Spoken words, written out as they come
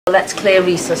Let's clear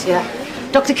recess, yeah?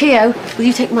 Dr. Keogh, will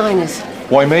you take minors?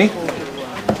 Why me?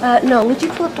 No, would you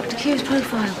pull up Dr. Keogh's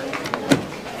profile?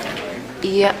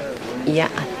 Yeah,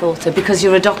 I thought so. Because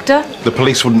you're a doctor? The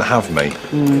police wouldn't have me.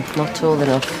 Not tall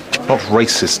enough. Not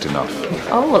racist enough.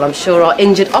 Oh, well, I'm sure our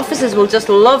injured officers will just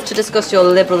love to discuss your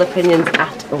liberal opinions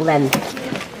at length.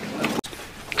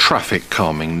 Traffic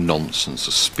calming nonsense,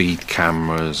 the speed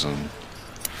cameras and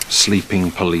sleeping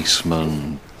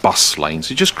policemen, bus lanes.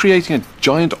 You're just creating a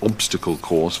giant obstacle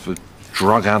course for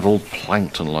drug-addled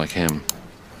plankton like him.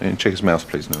 And check his mouth,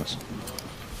 please, nurse.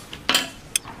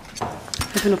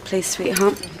 Open up, please,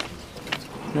 sweetheart.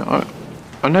 Yeah,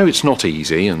 I know it's not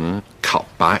easy, and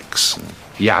cutbacks, and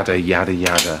yada, yada,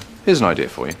 yada. Here's an idea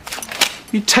for you.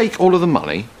 You take all of the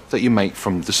money that you make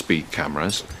from the speed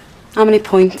cameras. How many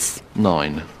points?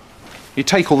 9. You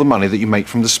take all the money that you make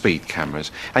from the speed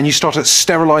cameras and you start to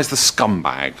sterilise the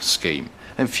scumbag scheme.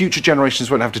 And future generations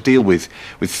won't have to deal with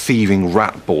thieving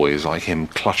rat boys like him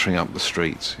cluttering up the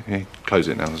streets. Okay, close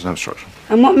it now, there's no obstruction.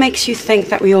 And what makes you think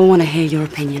that we all want to hear your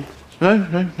opinion?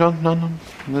 None.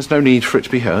 There's no need for it to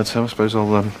be heard, so I suppose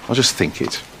I'll just think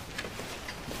it.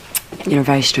 You're a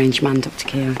very strange man, Dr.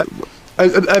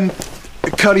 Keogh.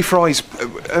 Curly fries,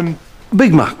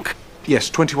 Big Mac. yes,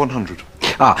 2100.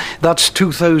 Ah, that's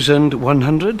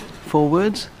 2,100, 4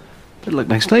 words. Bit like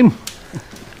next name.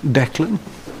 Declan.